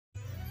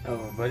Hello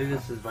everybody,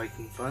 this is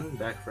Viking Fun,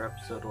 back for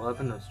episode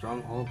 11 of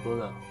Stronghold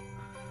Below.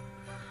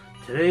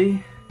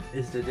 Today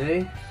is the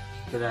day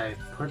that I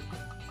put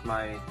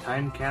my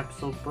time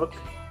capsule book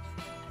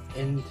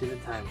into the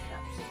time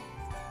capsule.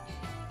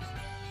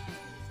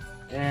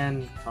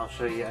 And I'll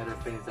show you other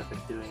things I've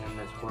been doing in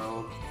this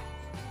world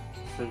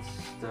since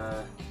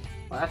the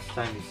last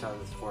time you saw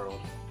this world.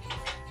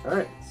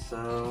 Alright,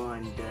 so I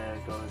need to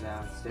go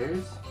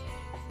downstairs.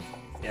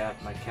 Yeah,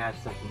 my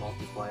cats have a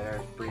multiplier,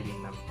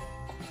 breeding them.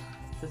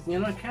 Because, you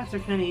know, cats are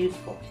kind of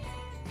useful.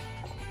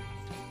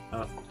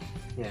 Oh,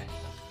 yeah.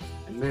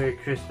 And Merry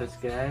Christmas,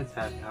 guys.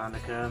 Happy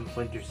Hanukkah,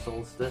 Winter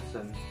Solstice,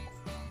 and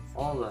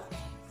all the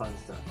fun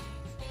stuff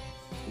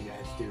you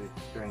guys do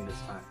during this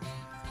time.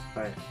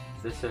 Alright,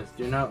 this says,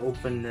 do not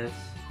open this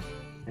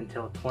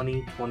until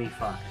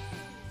 2025.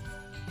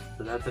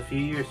 So that's a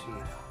few years from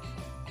now.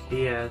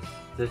 P.S.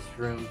 This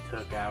room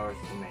took hours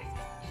to make.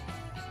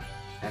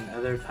 And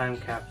other time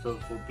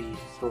capsules will be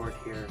stored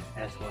here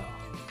as well.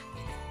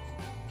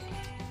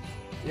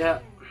 Yeah,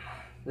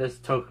 this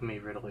took me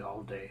really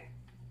all day.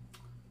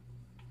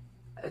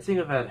 I think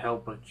I've had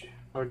help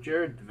or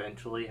Jared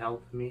eventually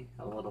helped me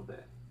a little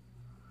bit.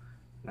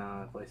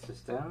 Now I place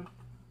this down.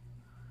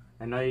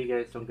 I know you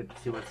guys don't get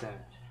to see what's in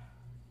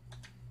it.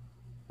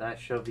 That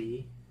shall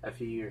be a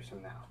few years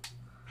from now.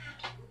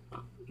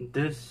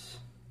 This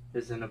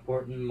is an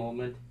important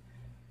moment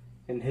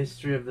in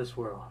history of this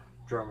world.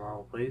 Drum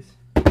roll, please.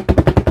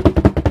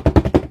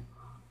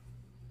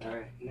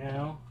 Alright,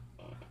 now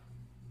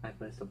I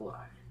place the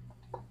block.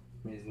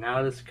 Means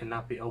now this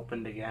cannot be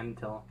opened again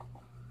until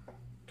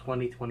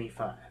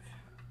 2025.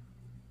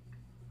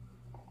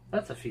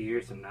 That's a few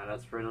years from now.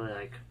 That's really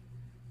like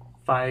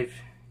 5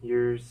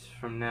 years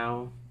from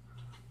now.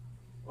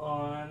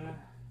 I'm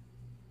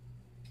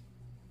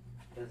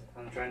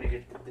trying to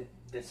get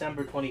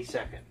December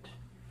 22nd.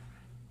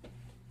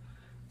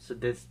 So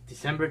this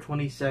December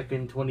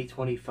 22nd,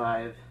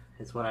 2025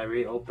 is when I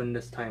reopen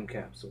this time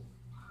capsule.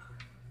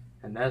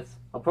 And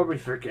I'll probably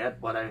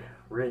forget what I've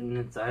written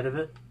inside of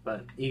it,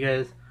 but you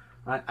guys,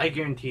 I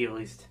guarantee at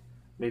least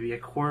maybe a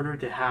quarter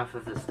to half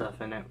of the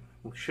stuff in it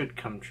should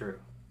come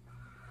true.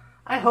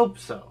 I hope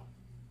so.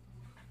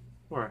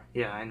 Or,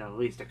 yeah, I know at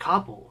least a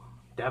couple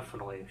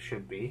definitely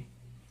should be.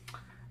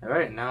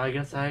 Alright, now I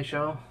guess I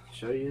shall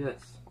show you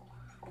this.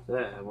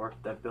 So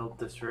I built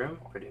this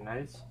room, pretty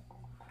nice.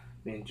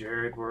 Me and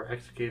Jared were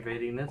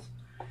excavating this.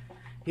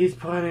 He's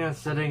planning on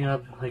setting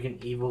up like an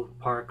evil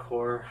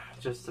parkour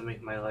just to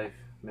make my life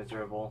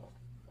miserable.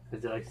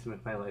 Because he likes to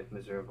make my life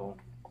miserable.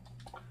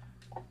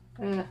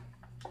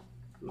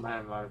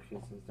 My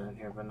modifications down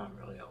here, but not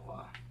really a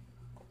lot.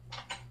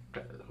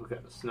 We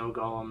got a snow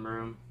golem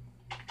room.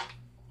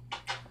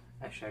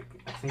 Actually,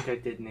 I think I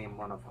did name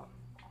one of them.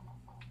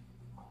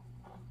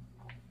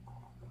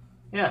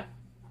 Yeah,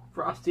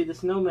 Frosty the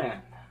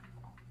Snowman.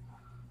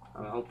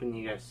 I'm hoping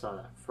you guys saw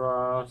that.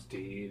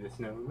 Frosty the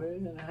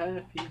Snowman, a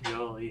happy,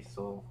 jolly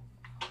soul.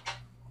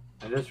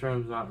 And this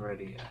room's not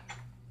ready yet.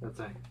 That's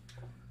like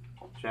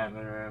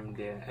enchantment room,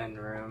 the end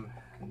room.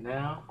 And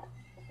now,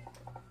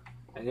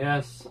 and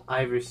yes,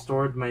 I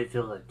restored my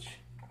village.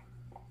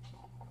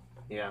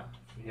 Yeah,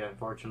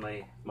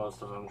 unfortunately,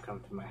 most of them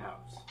come to my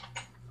house.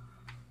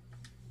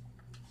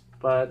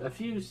 But a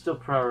few still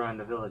prowl around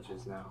the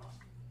villages now.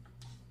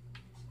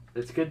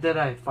 It's good that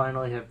I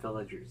finally have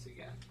villagers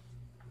again.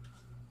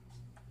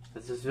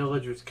 Because this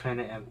village was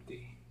kind of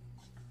empty.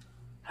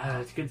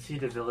 It's good to see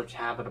the village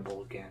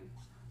habitable again.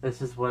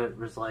 This is what it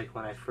was like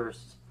when I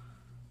first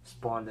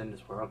spawned in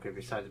this world. Okay,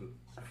 besides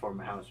before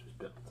my house was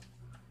built.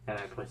 And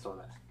I placed all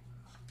that.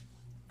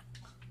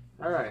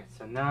 Alright,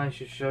 so now I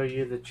should show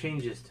you the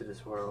changes to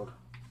this world.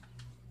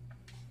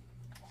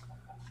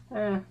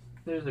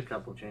 There's a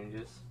couple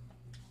changes.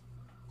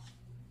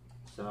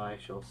 So I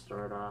shall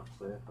start off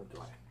with,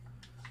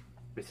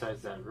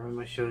 besides that room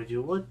I showed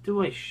you, what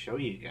do I show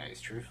you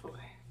guys, truthfully?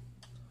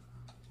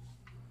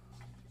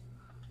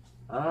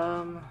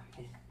 Oh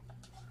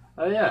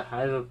yeah,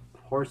 I have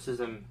horses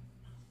and,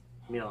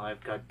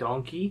 I've got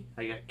Donkey,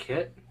 I got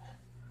Kit,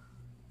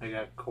 I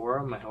got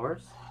Cora, my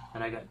horse,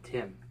 and I got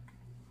Tim.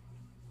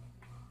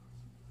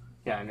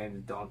 Yeah, I named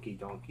the Donkey,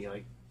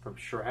 like from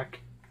Shrek.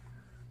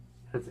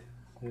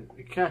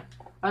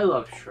 I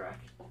love Shrek.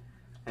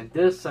 And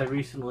this I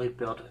recently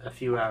built a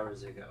few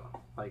hours ago,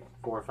 like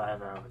 4 or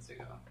 5 hours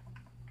ago.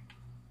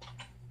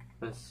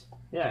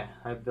 Yeah,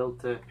 I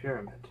built a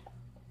pyramid.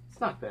 It's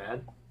not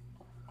bad.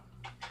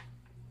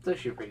 It's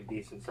actually a pretty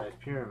decent sized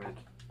pyramid.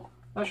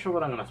 Not sure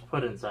what I'm going to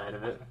put inside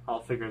of it.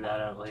 I'll figure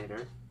that out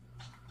later.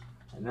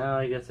 And now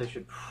I guess I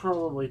should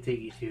probably take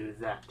you to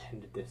that in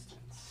the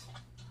distance.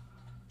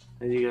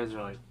 And you guys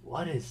are like,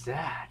 what is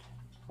that?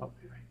 I'll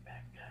be right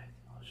back, guys.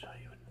 I'll show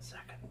you in a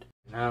second.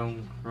 Now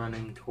I'm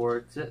running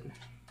towards it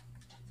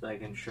so I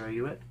can show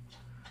you it.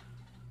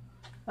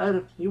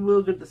 You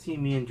will get to see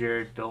me and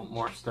Jared build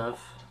more stuff.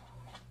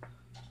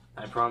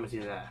 I promise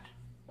you that.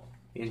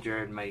 Me and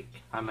Jared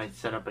I might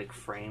set up like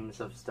frames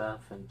of stuff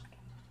and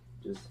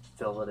just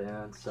fill it in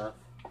and stuff.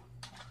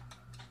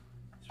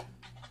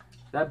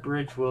 that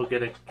bridge will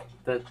get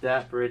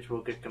that bridge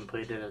will get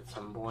completed at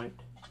some point.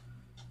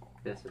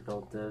 Yes, I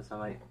built this. I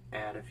might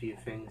add a few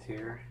things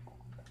here.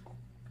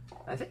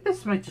 I think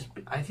this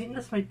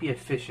might be a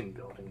fishing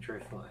building,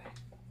 truthfully.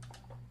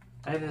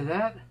 Either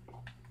that,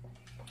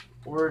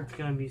 or it's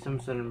gonna be some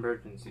sort of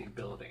emergency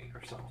building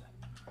or something.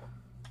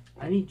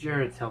 I need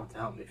Jared's help to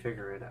help me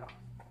figure it out.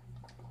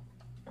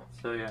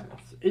 So yeah,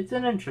 it's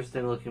an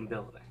interesting looking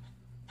building.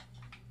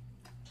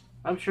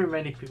 I'm sure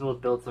many people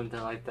have built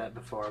something like that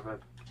before,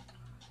 but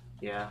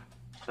yeah,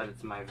 but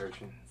it's my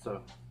version.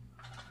 So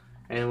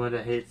anyone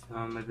that hates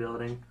on my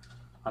building,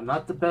 I'm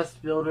not the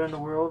best builder in the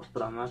world,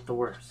 but I'm not the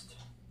worst.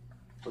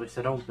 At least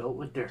I don't build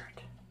with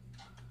dirt.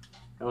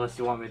 Unless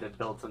you want me to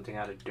build something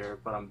out of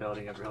dirt, but I'm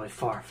building it really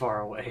far,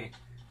 far away.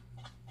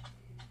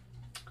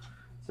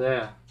 So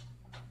yeah.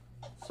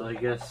 So I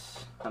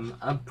guess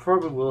I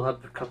probably will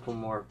have a couple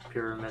more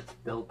pyramids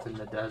built in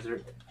the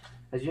desert.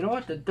 As you know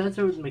what, the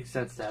desert would make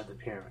sense to have the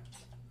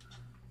pyramids.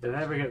 If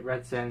I ever get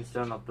red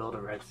sandstone, I'll build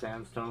a red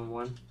sandstone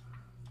one.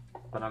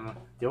 But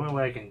the only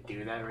way I can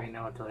do that right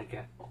now until I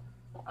get...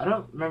 I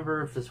don't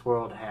remember if this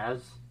world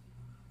has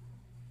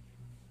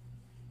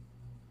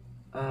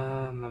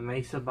a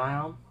mesa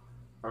biome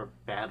or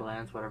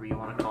badlands, whatever you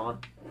want to call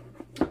it.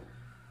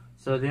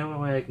 So the only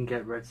way I can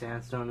get red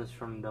sandstone is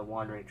from the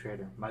Wandering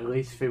Trader, my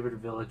least favorite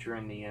villager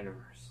in the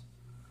universe.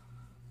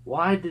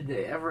 Why did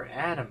they ever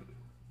add him?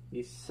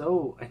 He's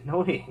so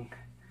annoying.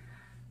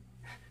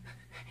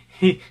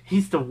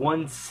 He's the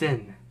one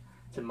sin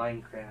to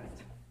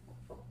Minecraft.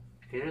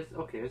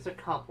 There's a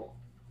couple.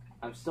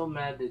 I'm still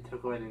mad they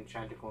took away the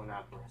enchanted golden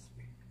apple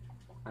recipe.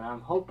 And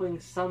I'm hoping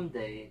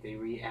someday they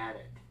re-add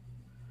it.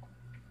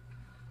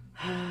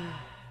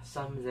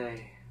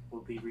 Someday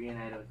we'll be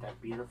reunited with that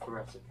beautiful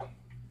recipe.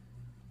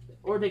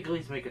 Or they could at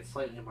least make it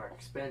slightly more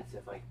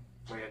expensive, like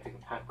where you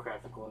have to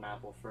craft the golden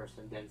apple first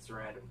and then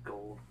surround it with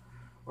gold.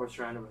 Or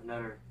surround it with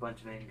another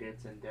bunch of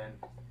ingots and then...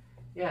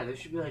 Yeah, there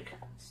should be like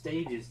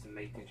stages to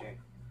make the drink.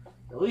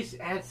 At least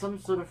add some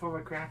sort of form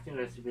of crafting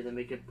recipe to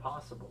make it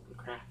possible to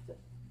craft it.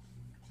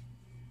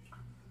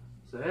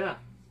 So yeah.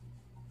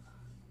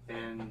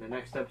 And the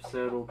next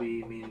episode will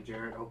be me and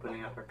Jared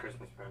opening up our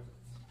Christmas presents.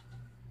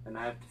 And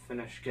I have to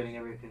finish getting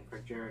everything for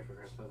Jared for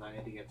Christmas. I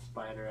need to get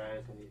spider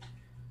eyes.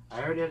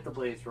 I already have the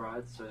blaze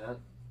rods, so that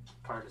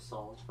part is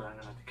solved. But I'm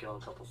going to have to kill a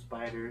couple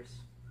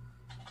spiders.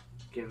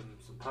 Give him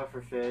some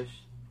pufferfish,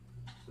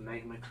 some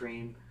magma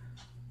cream,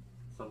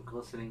 some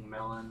glistening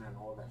melon, and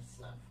all that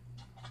stuff.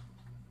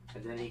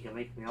 And then he can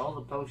make me all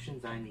the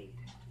potions I need.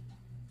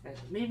 And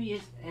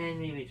maybe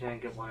try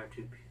and get one or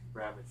two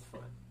rabbit's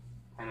foot.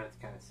 I know it's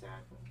kind of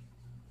sad, but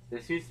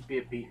this used to be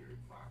a beetroot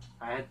farm.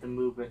 I had to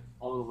move it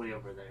all the way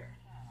over there.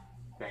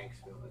 Thanks,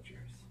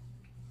 villagers.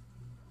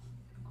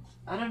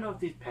 I don't know if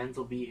these pens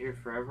will be here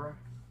forever,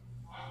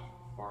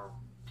 or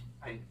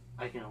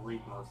I can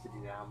leave most of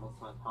these animals.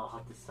 I'll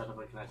have to set up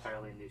like an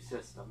entirely new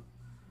system.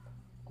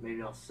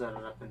 Maybe I'll set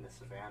it up in the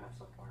savannah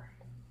somewhere.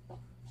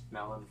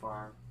 Melon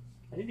farm.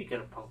 I need to get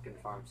a pumpkin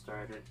farm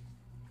started.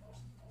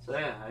 So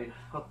yeah, I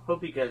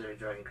hope you guys are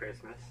enjoying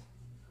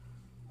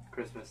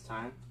Christmas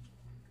time.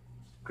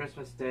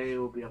 Christmas Day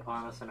will be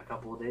upon us in a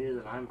couple of days,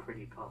 and I'm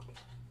pretty pumped.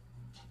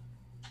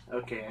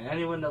 Okay, and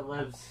anyone that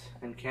lives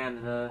in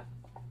Canada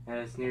and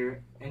is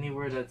near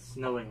anywhere that's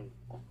snowed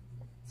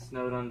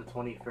on the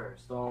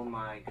 21st. Oh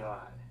my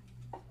god.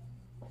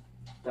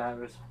 That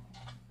was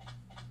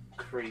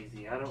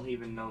crazy. I don't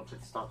even know if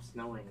it stopped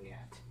snowing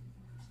yet.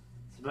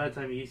 So by the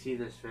time you see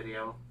this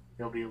video,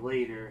 it'll be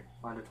later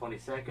on the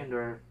 22nd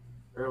or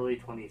early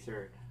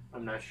 23rd.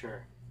 I'm not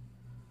sure.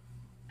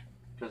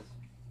 Because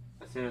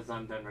as soon as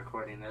I'm done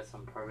recording this,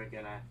 I'm probably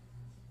gonna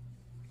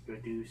go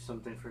do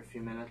something for a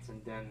few minutes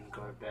and then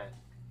go to bed.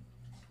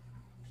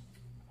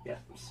 Yeah,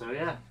 so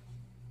yeah.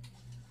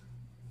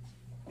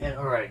 And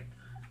alright.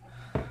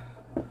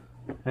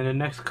 In the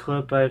next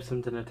clip, I have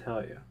something to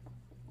tell you.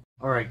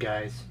 Alright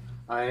guys,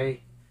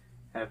 I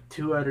have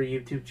 2 other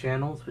YouTube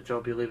channels, which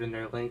I'll be leaving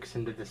their links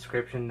in the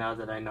description now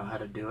that I know how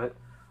to do it.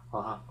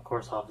 Of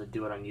course, I'll have to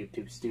do it on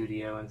YouTube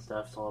Studio and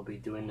stuff, so I'll be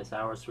doing this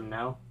hours from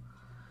now.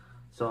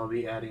 So I'll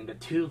be adding the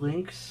 2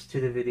 links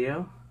to the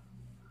video.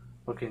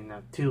 Okay,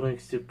 now 2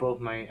 links to both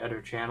my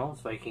other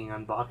channels, Viking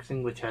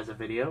Unboxing, which has a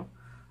video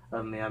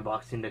of me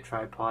unboxing the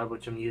tripod,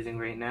 which I'm using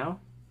right now.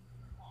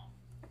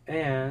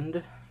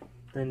 And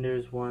then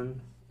there's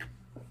one.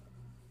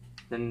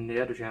 Then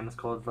the other channel is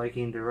called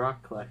Viking the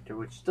Rock Collector,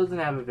 which doesn't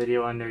have a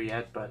video on there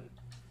yet, but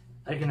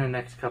I think in the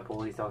next couple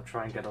of weeks I'll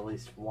try and get at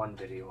least one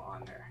video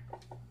on there.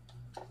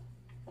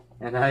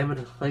 And I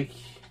would like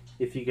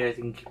if you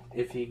can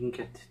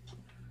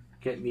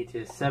get me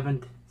to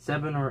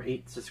 7 or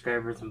 8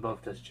 subscribers on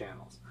both those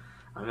channels.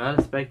 I'm not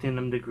expecting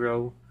them to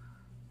grow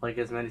like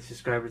as many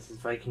subscribers as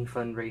Viking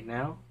Fun right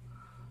now.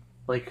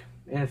 Like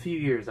in a few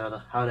years,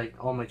 how like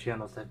all my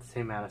channels have the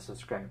same amount of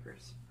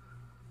subscribers.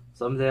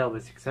 Someday I'll be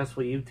a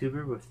successful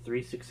YouTuber with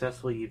 3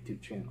 successful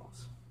YouTube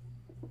channels.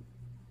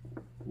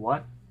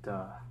 What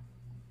the?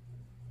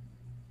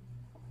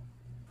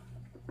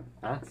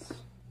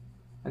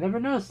 I never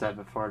noticed that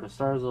before. The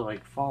stars are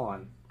like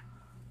falling.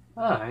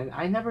 Oh,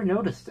 I never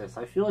noticed this.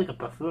 I feel like a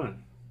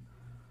buffoon.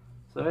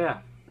 So yeah.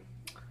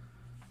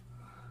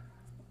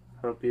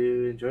 Hope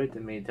you enjoyed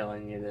me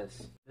telling you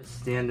this. This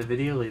is the end of the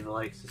video. Leave a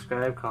like,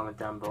 subscribe, comment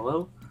down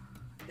below.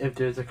 If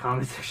there's a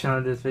comment section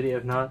on this video,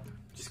 if not,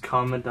 just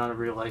comment on a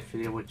real life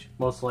video, which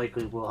most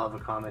likely will have a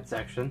comment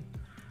section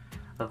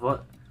of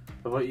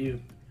what you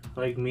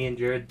like me and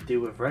Jared to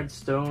do with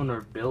redstone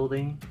or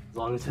building, as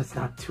long as it's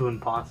not too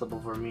impossible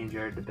for me and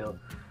Jared to build.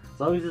 As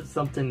long as it's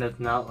something that's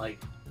not like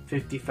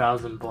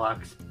 50,000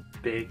 blocks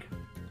big.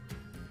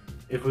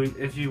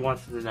 If you want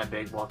something that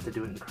big, we'll have to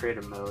do it in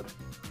creative mode,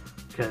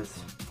 because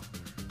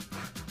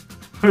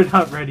we're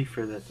not ready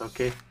for this,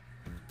 okay?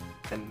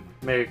 And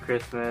Merry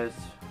Christmas,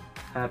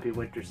 Happy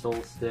Winter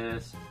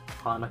Solstice,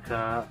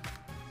 Hanukkah,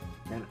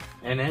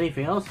 and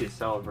anything else you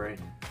celebrate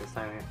this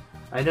time of year.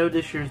 I know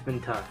this year's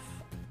been tough.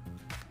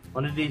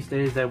 One of these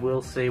days I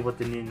will say what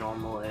the new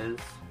normal is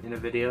in a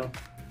video,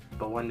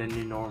 but when the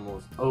new normal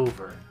is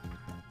over,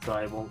 so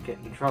I won't get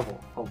in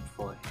trouble,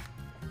 hopefully.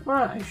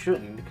 Well, I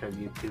shouldn't, because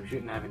YouTube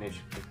shouldn't have an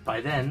issue.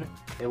 By then,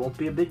 it won't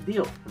be a big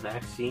deal. The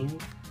vaccine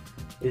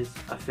is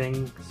a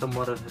thing,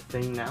 somewhat of a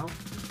thing now.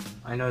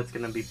 I know it's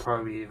going to be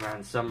probably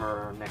around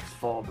summer or next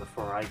fall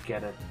before I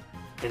get it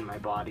in my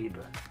body,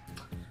 but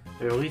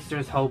at least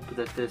there's hope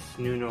that this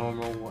new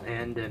normal will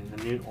end and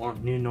the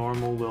new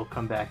normal will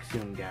come back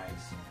soon,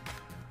 guys.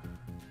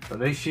 But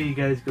make sure you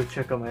guys go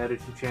check out my other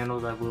two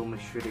channels. I will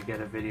make sure to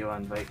get a video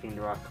on Viking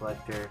the Rock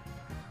Collector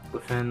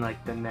within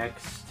like the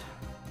next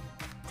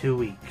 2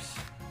 weeks,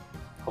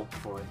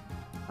 hopefully.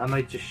 I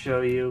might just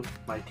show you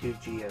my 2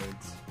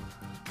 geodes.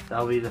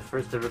 That'll be the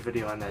first ever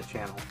video on that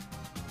channel.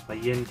 My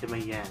yin to my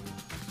yang.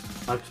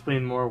 I'll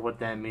explain more what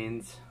that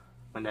means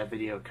when that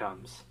video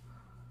comes.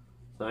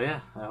 So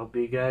yeah, I hope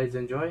you guys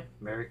enjoy.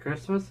 Merry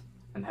Christmas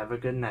and have a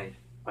good night.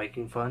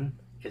 Viking Fun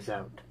is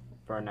out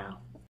for now.